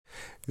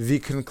The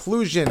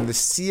conclusion, the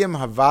Siyam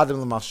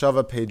Havadim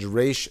L'Machshava, page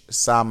Reish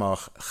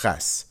Samach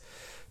Ches.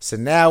 So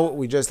now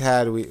we just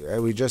had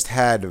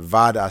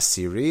Vad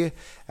Asiri,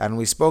 and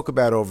we spoke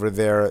about over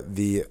there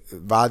the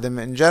Vadim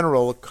in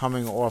general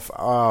coming off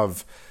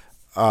of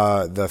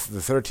the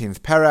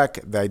 13th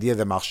parak, the idea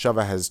that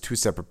Machshava has two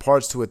separate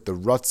parts to it, the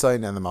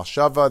Rotzain and the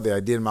Machshava. The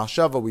idea in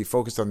Machshava, we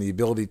focused on the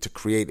ability to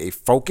create a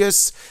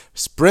focus,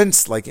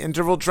 sprints like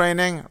interval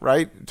training,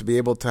 right? To be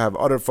able to have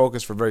utter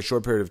focus for a very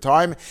short period of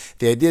time.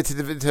 The idea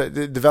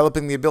to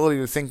developing the ability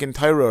to think in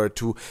Torah, or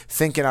to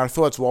think in our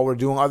thoughts while we're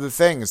doing other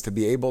things, to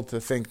be able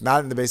to think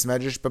not in the base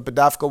medrash, but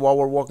bedafka while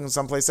we're walking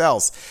someplace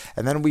else.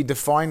 And then we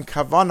define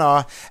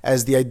kavana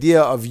as the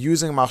idea of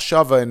using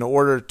Machshava in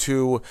order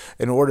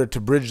to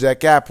bridge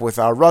that gap with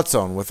our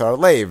ratzon, with our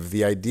lave,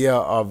 the idea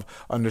of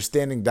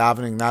understanding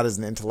davening not as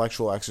an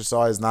intellectual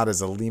exercise, not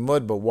as a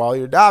limud, but while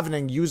you're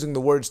davening, using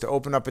the words to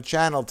open up a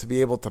channel to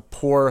be able to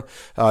pour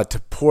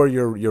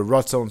your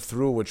ratzon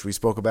through, which we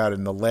spoke about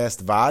in the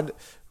last vad,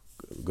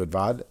 good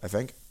vad, I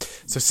think.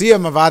 So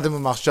siyam avadim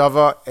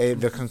u'machshava,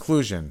 the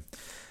conclusion.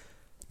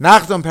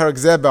 Nachdom perek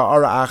zeh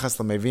ba'ara achas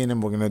l'mevinim.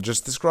 We're going to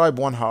just describe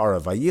one ha'ara.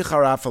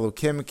 Vayichar af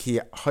Elokim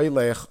ki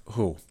hoylech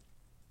hu.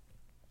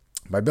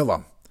 By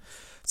Bilam.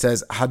 It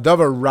says,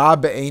 Hadavar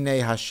Rab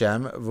Einei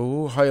Hashem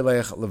v'hu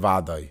hoylech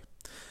levadai.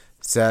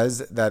 Says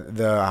that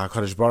the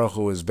HaKadosh Baruch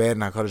Hu is bad in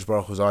HaKadosh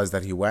Baruch Hu's eyes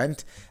that he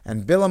went,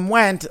 and Bilam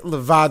went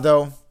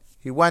levado.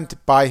 He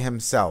went by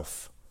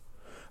himself.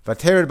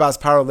 Vaterid Bas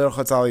Paro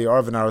lirchotz al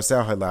yarv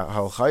v'naroseh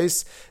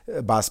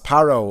halchais. Bas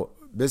Paro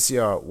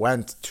Bisya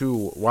went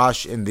to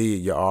wash in the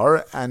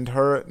Yar, and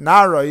her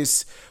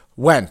Narais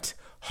went.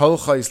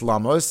 Holchais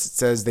Lamos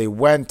says they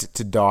went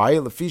to die,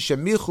 Lefisha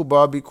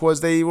Michuba,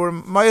 because they were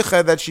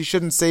meicha that she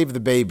shouldn't save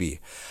the baby.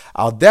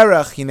 Al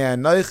derech hine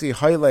anoichi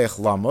hoylech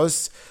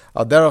Lamos.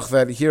 Al derech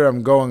that here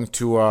I'm going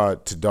to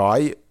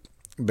die.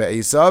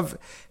 Be'esav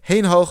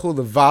hein holchu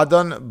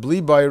levadan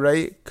bli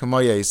bayrei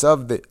k'may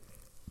Esav.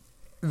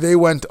 They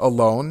went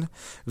alone.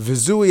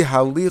 V'zui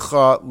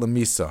halicha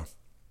lemisa.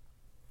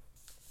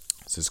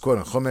 This is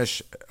quoting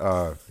Chumash,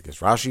 I guess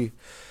Rashi.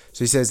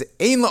 So he says,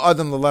 Ein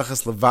la'adam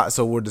leleches leva.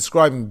 So we're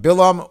describing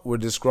Bilam, we're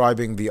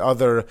describing the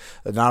other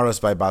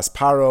Naros by Bas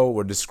Paro,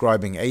 we're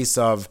describing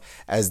Esav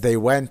as they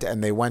went,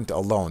 and they went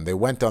alone. They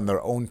went on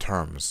their own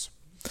terms.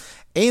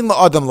 Ein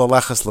la'adam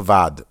leleches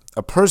levad.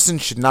 A person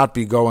should not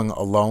be going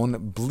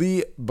alone.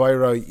 Bli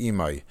bayrai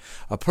imai.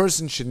 A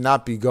person should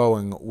not be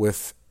going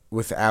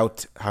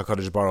without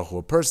HaKadosh Baruch Hu.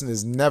 A person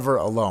is never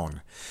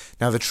alone.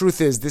 Now the truth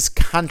is, this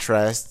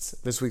contrasts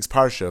this week's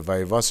parsha,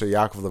 Vayivasar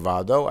Yaakov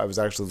Levado. I was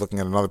actually looking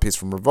at another piece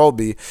from Rav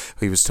Wolbe.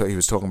 He was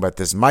talking about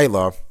this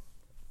Maila.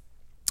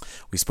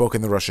 We spoke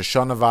in the Rosh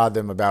Hashanah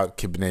Vadim about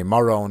Kibnei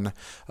Maron,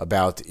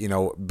 about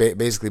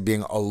basically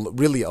being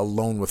really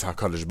alone with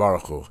Hakadosh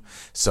Baruch Hu.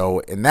 So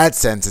in that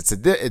sense,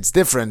 it's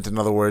different. In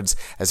other words,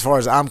 as far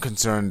as I'm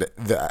concerned,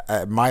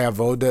 my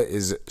avoda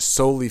is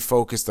solely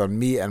focused on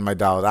me and my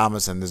Daled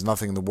Amos, and there's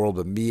nothing in the world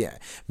but me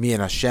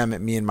and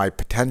Hashem, me and my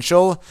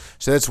potential.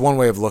 So that's one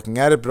way of looking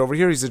at it. But over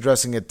here, he's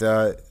addressing it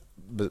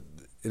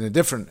in a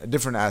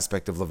different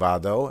aspect of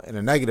Levado, in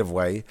a negative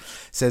way.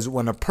 Says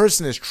when a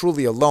person is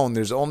truly alone,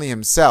 there's only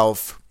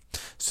himself,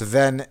 so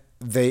then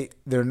they're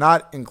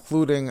not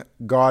including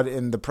God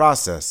in the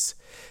process.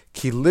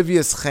 Ki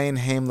livius chen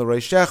heim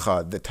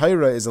l'reishecha. The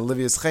Torah is a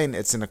livius chen,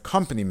 it's an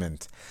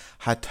accompaniment.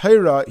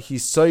 Ha-Torah hi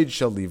soid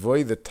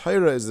shalivoy. The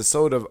Torah is the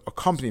sort of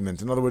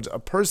accompaniment. In other words, a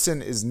person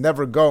is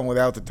never going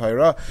without the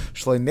Torah.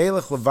 Shlei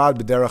nelech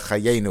levad b'derech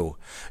chayenu.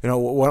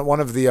 One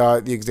of the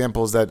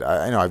examples that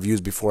I've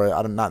used before,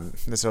 not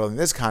necessarily in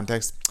this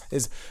context,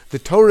 is the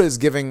Torah is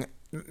giving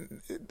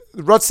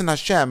Ratzon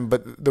Hashem,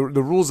 but the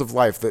rules of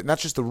life, not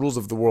just the rules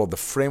of the world, the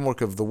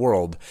framework of the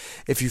world.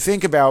 If you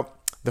think about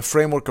the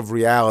framework of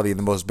reality in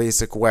the most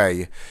basic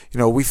way,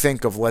 we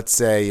think of, let's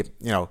say,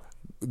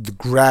 the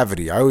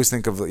gravity. I always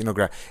think of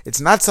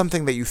it's not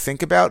something that you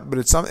think about, but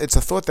it's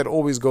a thought that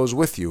always goes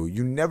with you.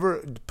 You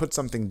never put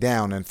something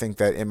down and think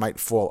that it might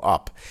fall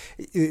up.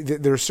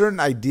 There are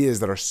certain ideas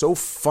that are so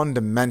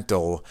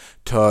fundamental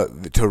to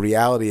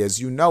reality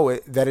as you know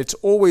it, that it's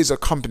always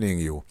accompanying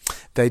you.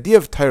 The idea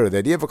of Torah, the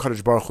idea of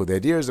HaKadosh Baruch Hu, the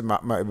idea is the idea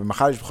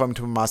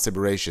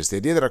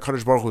that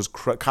HaKadosh Baruch Hu is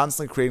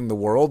constantly creating the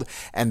world,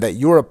 and that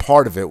you're a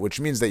part of it, which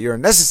means that you're a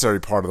necessary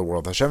part of the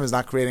world. Hashem is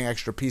not creating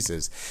extra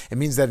pieces. It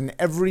means that in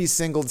every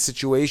single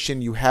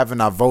situation you have an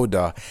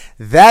avoda.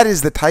 That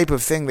is the type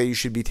of thing that you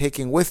should be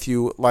taking with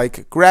you,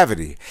 like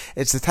gravity.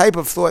 It's the type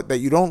of thought that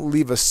you don't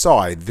leave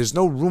aside. There's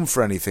no room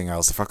for anything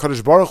else. If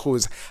HaKadosh Baruch Hu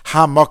is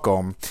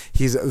ha-makom,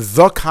 he's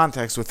the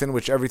context within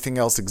which everything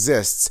else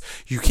exists,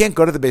 you can't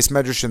go to the base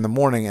medrash in the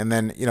morning and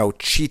then,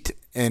 cheat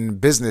in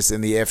business in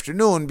the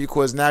afternoon,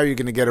 because now you're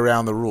going to get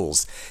around the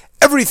rules.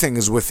 Everything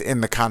is within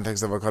the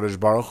context of HaKadosh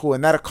Baruch Hu,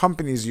 and that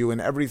accompanies you in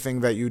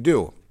everything that you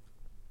do.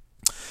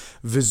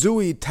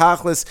 Vizui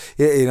tachlis,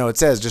 it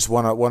says just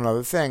one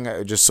other thing.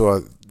 I just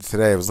saw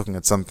today. I was looking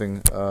at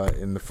something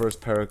in the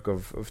first parak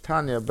of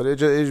Tanya, but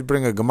it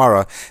bring a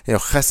Gemara.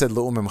 Chesed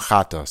leumim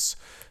chatos.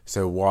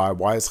 So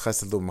why is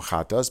chesed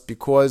l'umachatas?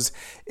 Because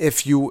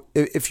if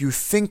you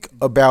think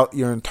about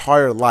your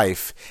entire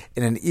life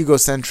in an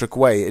egocentric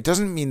way, it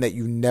doesn't mean that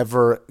you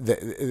never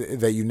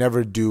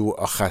do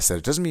a chesed.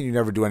 It doesn't mean you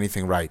never do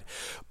anything right.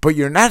 But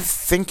you're not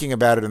thinking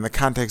about it in the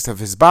context of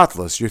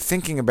hisbatlus. You're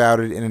thinking about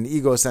it in an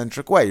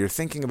egocentric way. You're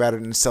thinking about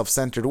it in a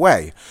self-centered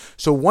way.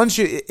 So once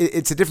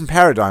it's a different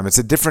paradigm. It's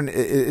a different.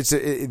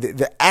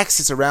 The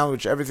axis around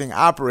which everything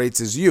operates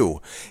is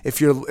you.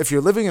 If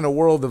you're living in a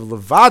world of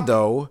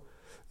levado,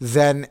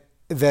 then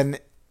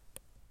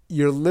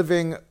you're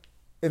living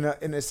in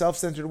a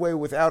self-centered way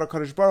without a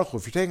Kadosh Baruch Hu.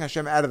 If you're taking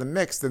Hashem out of the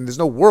mix, then there's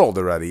no world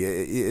already.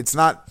 It's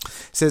not.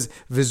 It says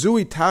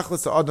v'zui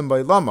tachlis adam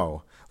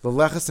ba'ilamo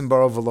l'lechas and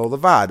baro v'lo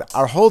levad.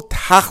 Our whole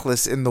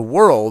tachlis in the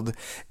world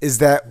is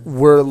that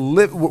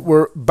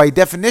we're by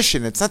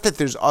definition. It's not that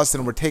there's us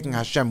and we're taking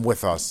Hashem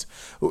with us.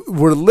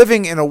 We're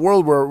living in a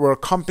world where we're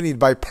accompanied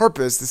by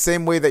purpose, the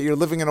same way that you're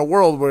living in a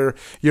world where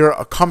you're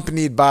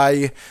accompanied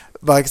by,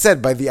 like I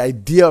said, by the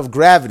idea of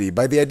gravity,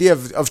 by the idea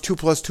of 2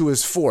 + 2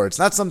 is 4. It's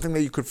not something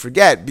that you could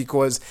forget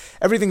because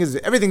everything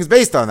is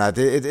based on that.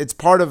 It's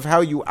part of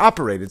how you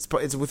operate. It's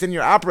within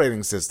your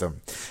operating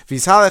system. It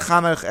says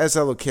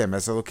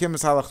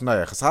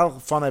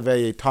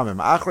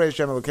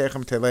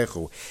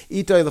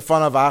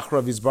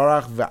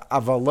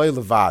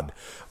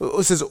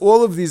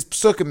all of these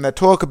psukim that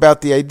talk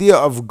about the idea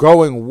of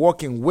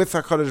walking with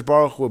HaKadosh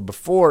Baruch Hu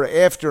before,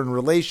 after, in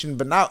relation,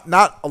 but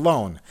not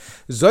alone.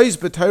 Zois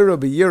b'Torah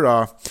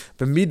b'yira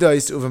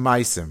b'midais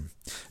uv'maisim.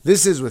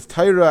 This is with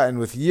Torah and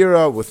with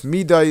Yira, with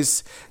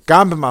Midais,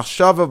 Gam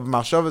b'machshava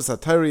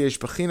satayra yesh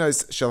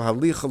b'chinos shel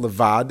halicha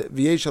levad,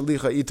 v'yesh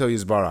halicha ito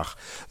yizbarach.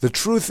 The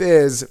truth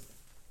is,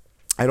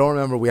 I don't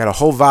remember, we had a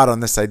whole vad on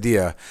this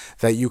idea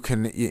that you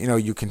can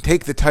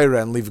take the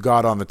Torah and leave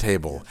God on the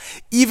table.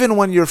 Even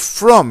when you're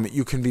from,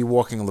 you can be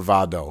walking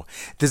levado.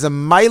 There's a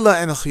maila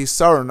and a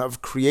chisaron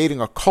of creating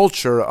a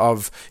culture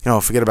of,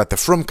 forget about the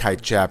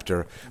Frumkeit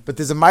chapter, but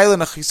there's a maila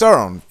and a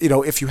chisaron.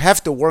 If you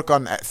have to work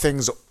on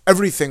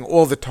everything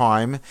all the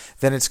time,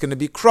 then it's going to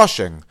be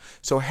crushing.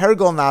 So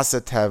Hergel Nasa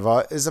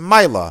Teva is a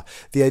maila.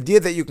 The idea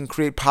that you can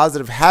create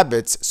positive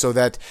habits so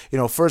that,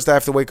 first I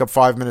have to wake up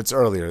 5 minutes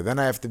earlier, then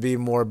I have to be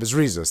more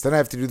bezrizus, then I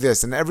have to do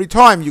this. And every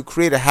time you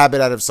create a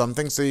habit out of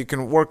something so you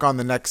can work on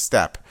the next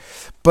step.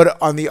 But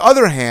on the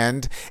other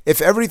hand,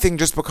 if everything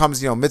just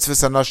becomes,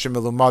 mitzvahs anashim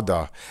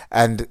ilumada,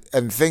 and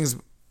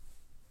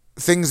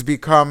things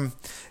become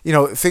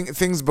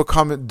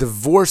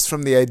divorced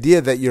from the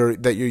idea that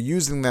you're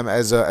using them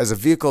as a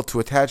vehicle to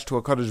attach to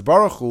a Kadosh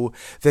Baruch Hu,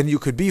 then you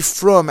could be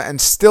from and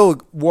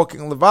still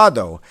walking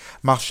levado.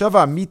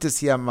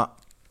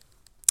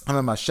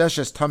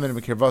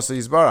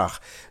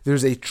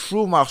 There's a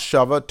true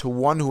machshava to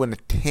one who in a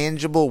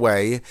tangible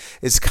way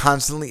is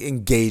constantly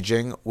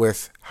engaging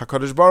with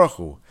HaKadosh Baruch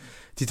Hu.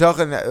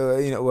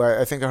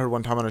 I think I heard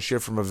one time on a shir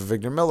from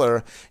Avigdor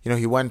Miller,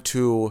 he went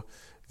to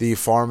the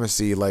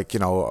pharmacy, late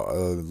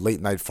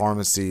night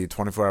pharmacy,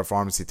 24-hour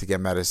pharmacy to get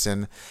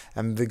medicine.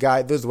 And the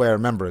guy, this is the way I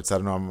remember it, so I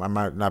don't know, I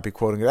might not be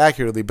quoting it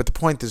accurately, but the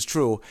point is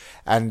true.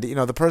 And,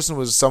 the person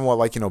was somewhat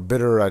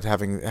bitter at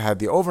having had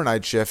the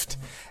overnight shift.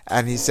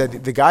 And he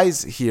said, the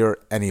guy's here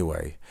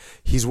anyway.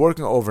 He's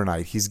working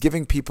overnight. He's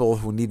giving people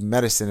who need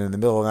medicine in the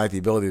middle of the night the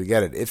ability to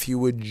get it. If he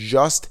would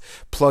just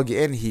plug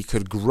in, he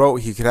could grow.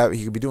 He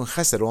could be doing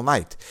chesed all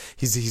night.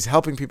 He's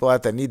helping people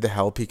out that need the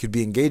help. He could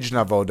be engaged in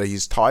avoda.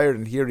 He's tired,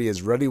 and here he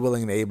is, ready,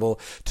 willing, and able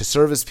to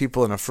service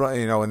people in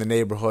the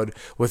neighborhood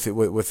with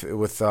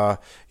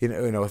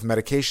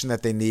medication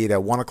that they need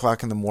at 1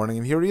 o'clock in the morning.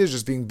 And here he is,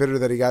 just being bitter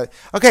that he got.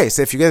 Okay,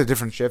 so if you get a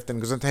different shift, then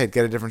get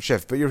a different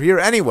shift. But you're here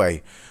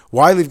anyway.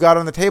 Why leave God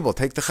on the table?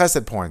 Take the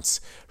chesed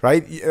points,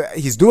 right?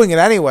 He's doing it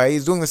anyway.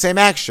 He's doing the same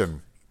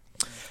action.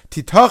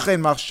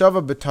 Titachen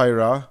machshava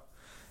b'Torah.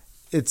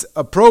 It's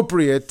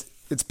appropriate.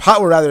 It's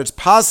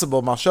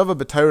possible. Machshava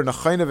b'Torah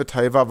nachayna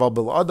v'tayva aval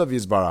bil'adav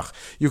yizbarach.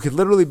 You could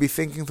literally be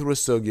thinking through a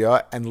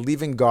sugya and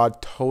leaving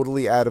God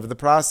totally out of the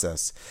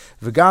process.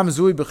 V'gam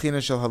zui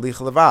b'china shel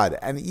halich levad.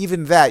 And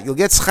even that, you'll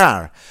get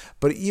schar,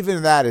 but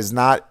even that is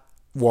not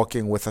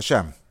walking with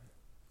Hashem.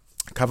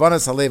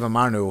 Kavanas halev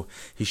amarnu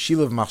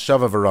hishilav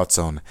machshava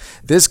v'ratzon.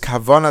 This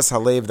kavanas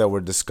halev that we're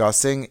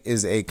discussing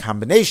is a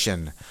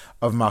combination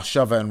of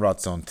machshava and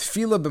ratzon.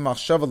 Tefillah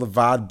b'machshava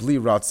levad bli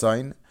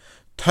ratzon.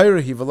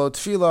 Torah hivalo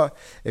tefillah.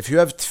 If you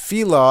have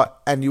tefillah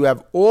and you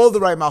have all the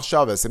right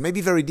machshavas, and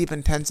maybe very deep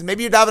intense, and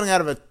maybe you're davening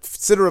out of a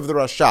siddur of the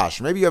Rashash,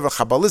 maybe you have a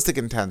Kabbalistic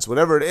intense,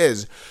 whatever it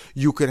is,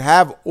 you could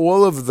have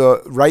all of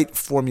the right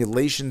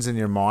formulations in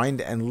your mind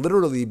and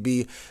literally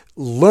be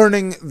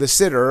learning the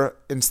siddur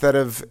instead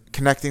of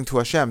connecting to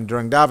Hashem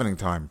during davening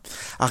time.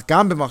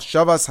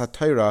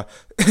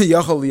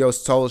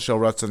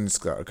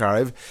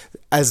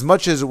 As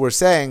much as we're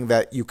saying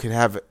that you can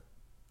have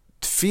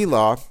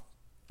tefillah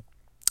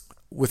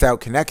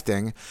without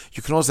connecting,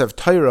 you can also have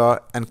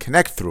Torah and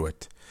connect through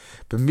it.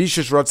 When you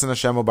take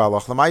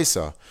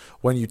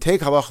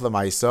halach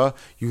l'maisa,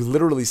 you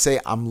literally say,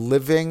 I'm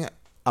living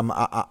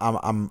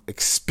I'm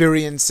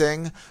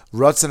experiencing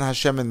Ratzon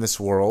Hashem in this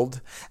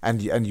world,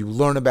 and you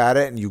learn about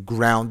it, and you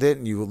ground it,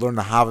 and you learn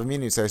the Havamim,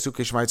 and you say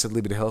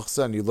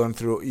and you learn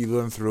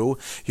through.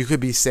 You could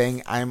be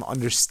saying, I'm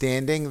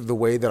understanding the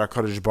way that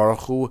HaKadosh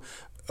Baruch Hu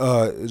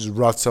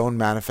Ratzon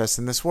manifests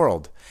in this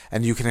world,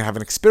 and you can have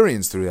an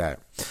experience through that.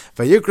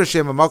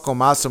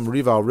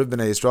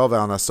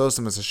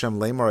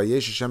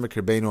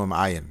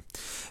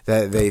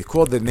 That they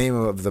called the name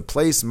of the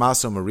place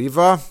Maso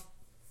Mariva.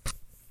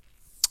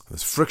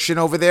 There's friction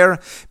over there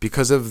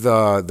because of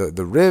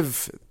the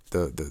riv,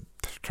 the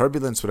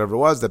turbulence, whatever it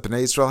was that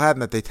Bnei Yisrael had,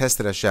 and that they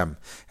tested Hashem.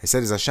 He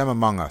said, "Is Hashem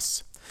among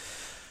us?"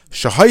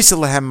 That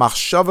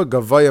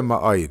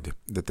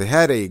they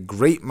had a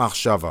great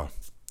machshava.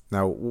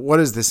 Now, what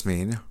does this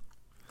mean?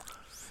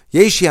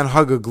 Yeshian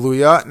Haga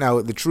Gluya.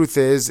 Now, the truth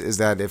is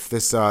that if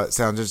this sounds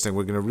interesting,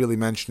 we're going to really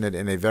mention it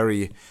in a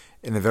very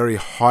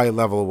high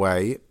level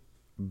way.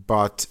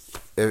 But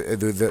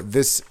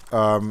this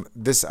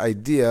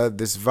idea,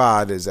 this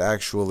vad, is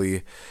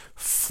actually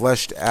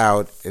fleshed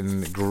out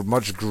in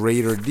much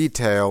greater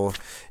detail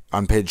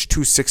on page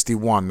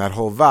 261. That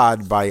whole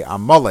vad by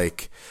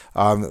Amalek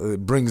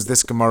brings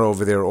this Gemara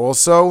over there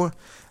also.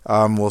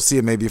 We'll see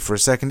it maybe for a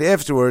second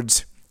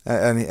afterwards.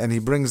 And he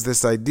brings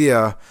this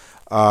idea,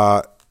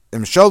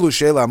 Imshalu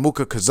Sheila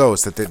Amuka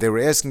Kazos, that they were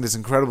asking this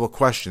incredible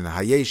question.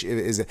 Hayesh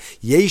is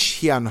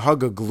Yesh Hian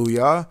Haga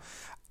Gluya.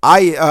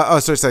 They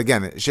said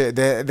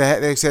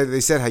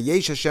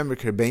Hayesh Hashem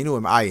B'Kirbeinu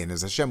Im Ayin.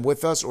 Is Hashem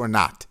with us or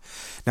not?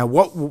 Now,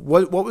 what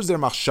was their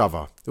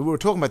machshava? We were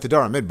talking about the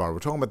Dara Midbar. We're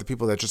talking about the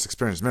people that just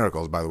experienced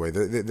miracles. By the way,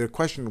 their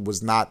question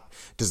was not,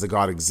 does the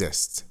God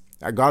exist?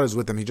 God is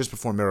with them. He just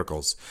performed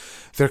miracles.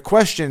 Their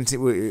question,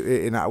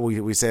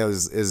 we say,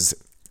 is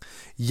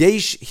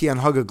Yesh hi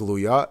anhaga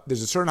gluya.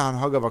 There's a certain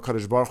anhaga of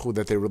HaKadosh Baruch Hu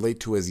that they relate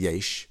to as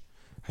Yesh.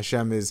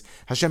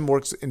 Hashem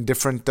works in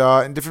different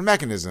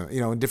mechanisms,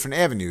 in different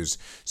avenues.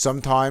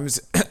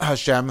 Sometimes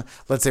Hashem,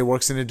 let's say,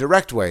 works in a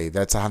direct way.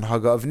 That's a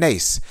hanhaga of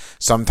nes.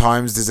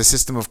 Sometimes there's a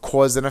system of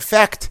cause and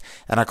effect,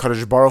 and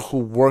HaKadosh Baruch Hu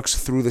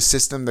works through the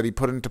system that He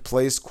put into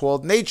place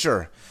called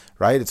nature.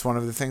 Right? It's one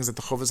of the things that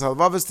the Chovos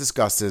HaLevavos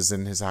discusses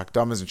in his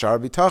Hakdamas and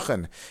Shara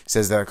B'Tachan. He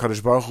says that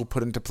HaKadosh Baruch Hu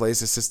put into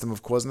place a system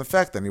of cause and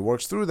effect, and He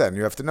works through that, and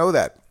you have to know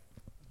that.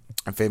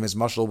 A famous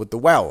mashal with the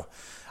well.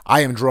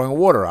 I am drawing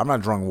water. I'm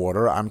not drawing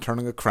water. I'm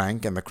turning a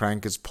crank, and the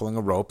crank is pulling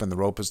a rope, and the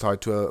rope is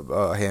tied to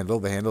a handle.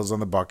 The handle is on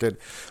the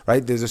bucket,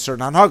 right? There's a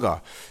certain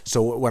anhaga.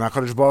 So when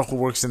HaKadosh Baruch Hu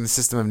works in the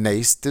system of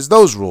nes, there's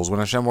those rules. When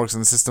Hashem works in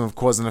the system of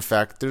cause and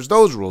effect, there's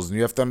those rules, and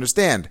you have to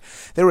understand.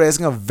 They were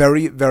asking a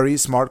very, very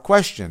smart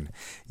question.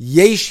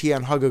 Yesh hi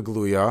anhaga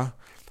gluya.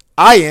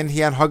 Ayin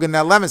hi anhaga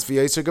nelemes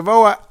v'yaser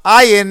gavoa.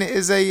 Ayin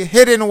is a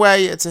hidden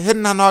way. It's a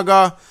hidden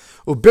anhaga.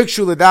 They wanted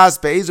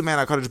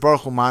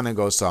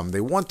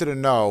to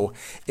know,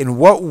 in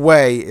what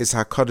way is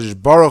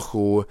HaKadosh Baruch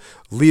Hu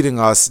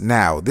leading us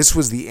now? This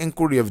was the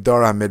inquiry of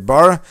Dor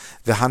HaMidbar,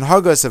 the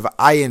Hanhagas of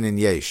Ayin and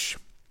Yesh.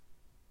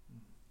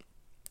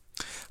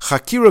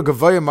 Chakira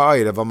gavoya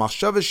ma'ayid av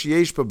machshava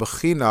sheyesh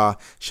b'bechina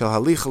shel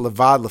halicha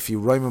levad lefi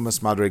roimamus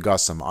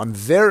madregasam. On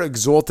their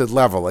exalted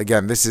level,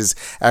 again, this is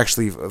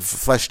actually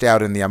fleshed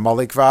out in the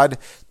Amalek Vad,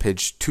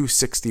 page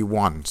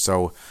 261.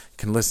 So you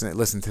can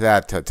listen to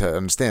that to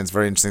understand. It's a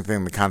very interesting thing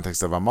in the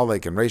context of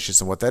Amalek and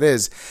Rashis and what that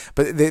is.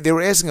 But they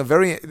were asking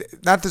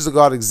not does the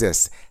God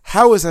exist?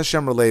 How is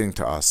Hashem relating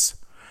to us?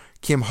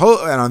 And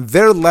on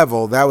their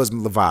level, that was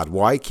levad.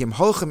 Why? Kim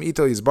holchem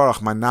ito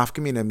yizbarach man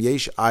nafkaminam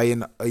yesh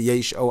ayin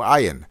yesh o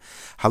ayin.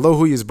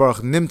 Halohu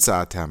yizbarach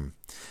nimtza atem.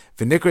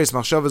 V'nikreis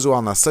machshavazu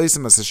al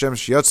nasaisim as Hashem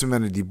shiyatzu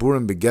menu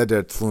diburim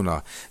begeder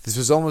tluna. This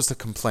was almost a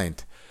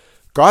complaint.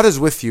 God is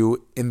with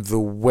you in the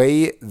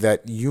way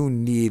that you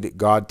need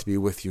God to be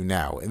with you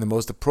now, in the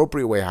most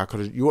appropriate way.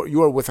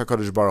 You are with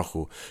HaKadosh Baruch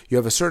Hu. You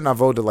have a certain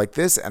avoda like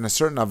this and a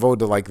certain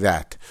avoda like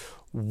that.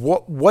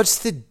 What's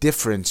the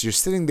difference? You're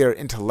sitting there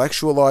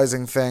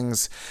intellectualizing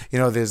things.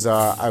 There's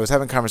I was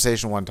having a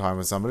conversation one time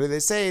with somebody. They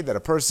say that a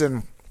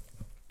person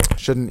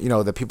shouldn't,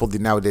 that people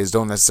nowadays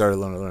don't necessarily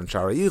learn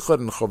Shara Yichud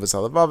and Chovos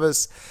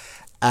HaLevavos.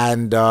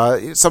 And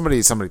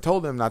somebody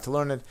told him not to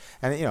learn it.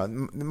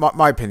 And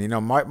my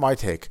opinion, my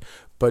take.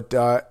 But we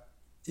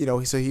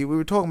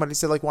were talking about it. He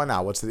said, like, why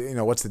not? What's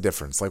the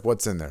difference? Like,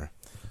 what's in there?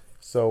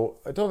 So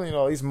I told him,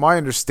 at least my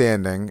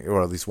understanding,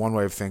 or at least one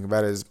way of thinking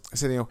about it is, I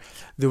said,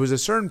 there was a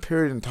certain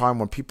period in time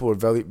when people were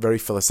very, very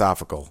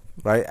philosophical,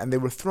 right? And they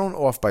were thrown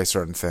off by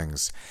certain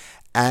things.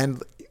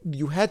 And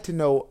you had to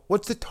know,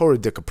 what's the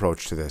Torah-dic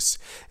approach to this?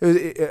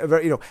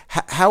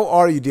 How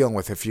are you dealing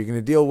with it? If you're going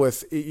to deal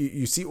with,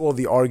 you see all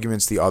the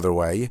arguments the other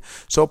way.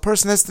 So a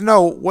person has to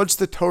know, what's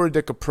the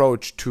Torah-dic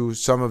approach to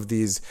some of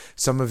these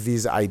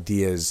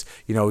ideas?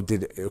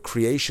 Did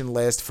creation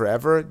last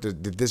forever?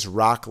 Did this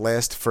rock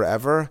last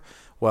forever?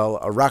 Well,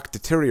 a rock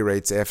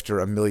deteriorates after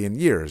 1,000,000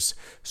 years.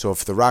 So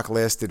if the rock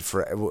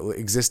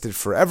existed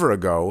forever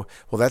ago,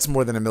 well, that's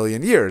more than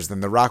 1,000,000 years.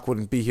 Then the rock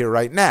wouldn't be here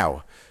right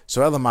now.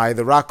 So Elamai,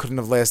 the rock couldn't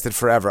have lasted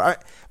forever.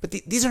 But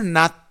these are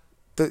not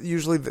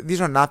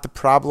these are not the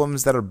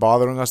problems that are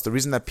bothering us. The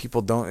reason that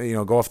people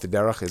don't go off the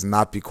derech is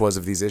not because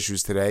of these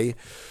issues today.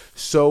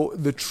 So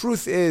the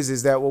truth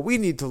is that what we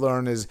need to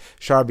learn is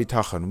shar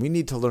bitachon. We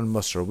need to learn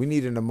musar. We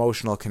need an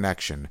emotional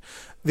connection.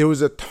 There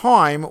was a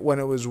time when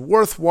it was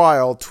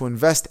worthwhile to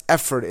invest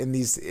effort in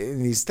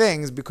these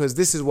things because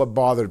this is what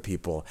bothered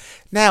people.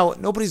 Now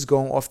nobody's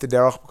going off the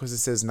derech because it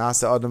says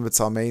nasa adam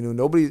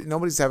v'tzalmeinu.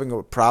 Nobody's having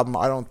a problem.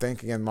 I don't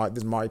think. Again, this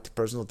is my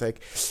personal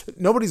take.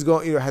 Nobody's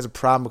going has a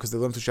problem because they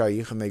learn to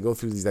shayich and they go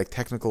through these like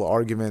technical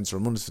arguments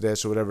or munus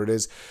v'des or whatever it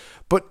is,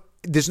 but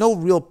there's no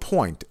real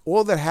point.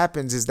 All that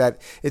happens is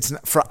that it's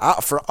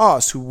for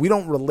us who we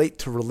don't relate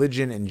to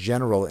religion in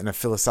general in a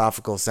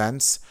philosophical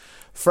sense.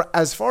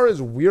 As far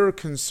as we're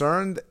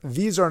concerned,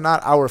 these are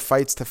not our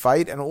fights to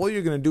fight, and all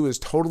you're going to do is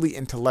totally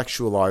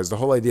intellectualize the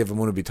whole idea of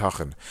emunah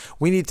bitachon.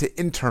 We need to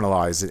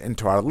internalize it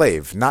into our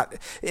lave. Not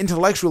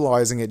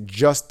intellectualizing it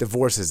just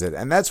divorces it,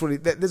 and that's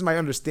what this is my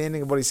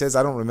understanding of what he says.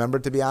 I don't remember,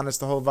 to be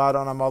honest, the whole Vada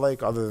on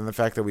Amalek, other than the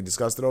fact that we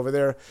discussed it over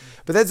there.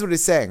 But that's what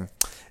he's saying.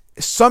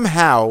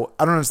 Somehow,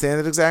 I don't understand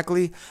it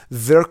exactly.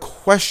 Their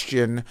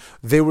question,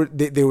 they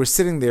were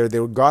sitting there.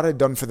 God had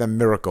done for them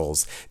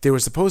miracles. They were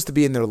supposed to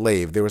be in their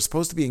lave. They were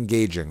supposed to be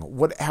engaging.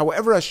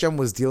 However Hashem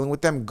was dealing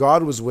with them,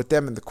 God was with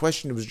them, and the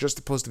question was just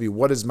supposed to be,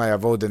 what is my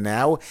avoda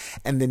now?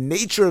 And the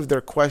nature of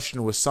their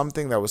question was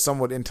something that was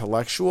somewhat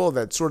intellectual,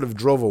 that sort of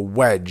drove a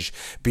wedge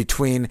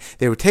between.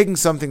 They were taking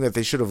something that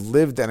they should have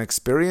lived and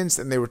experienced,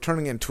 and they were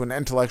turning it into an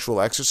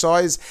intellectual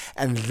exercise,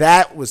 and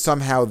that was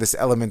somehow this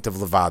element of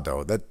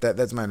levado.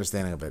 That's my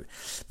understanding of it.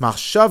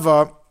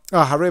 Machshava,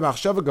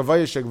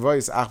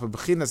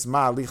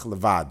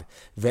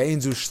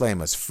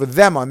 for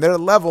them on their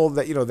level,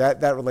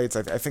 that relates.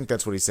 I think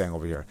that's what he's saying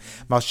over here.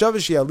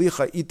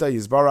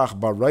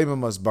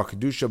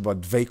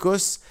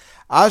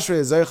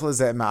 Ashrei,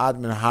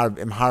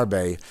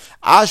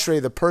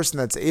 the person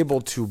that's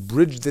able to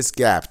bridge this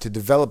gap, to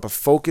develop a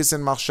focus in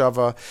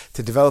machshava,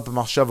 to develop a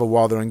machshava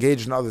while they're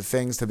engaged in other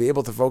things, to be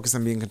able to focus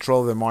and be in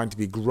control of their mind, to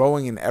be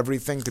growing in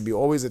everything, to be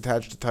always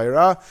attached to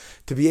Torah,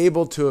 to be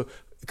able to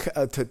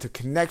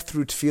connect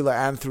through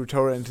tefillah and through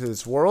Torah into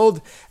this world,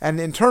 and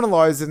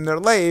internalize in their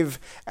lave,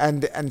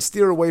 and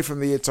steer away from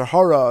the Yetzer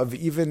Hara of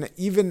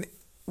even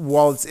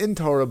while it's in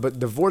Torah, but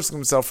divorcing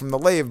himself from the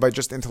lave by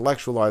just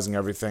intellectualizing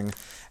everything,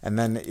 and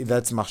then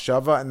that's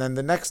machshava. And then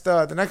the next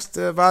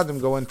vadim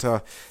go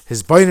into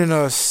his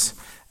baininus,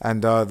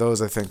 and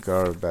those I think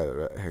are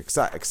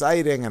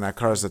exciting. And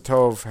akaras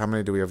tov. How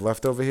many do we have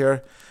left over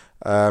here?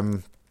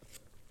 His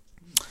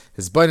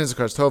baininus,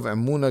 akaras tov,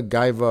 emuna,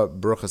 gaiva,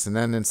 bruchas, and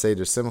then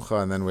seder simcha,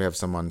 and then we have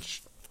some on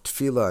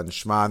tefillah and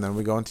shema, and then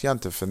we go into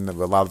yantif, and a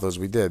lot of those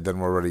we did. Then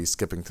we're already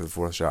skipping to the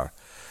fourth shar.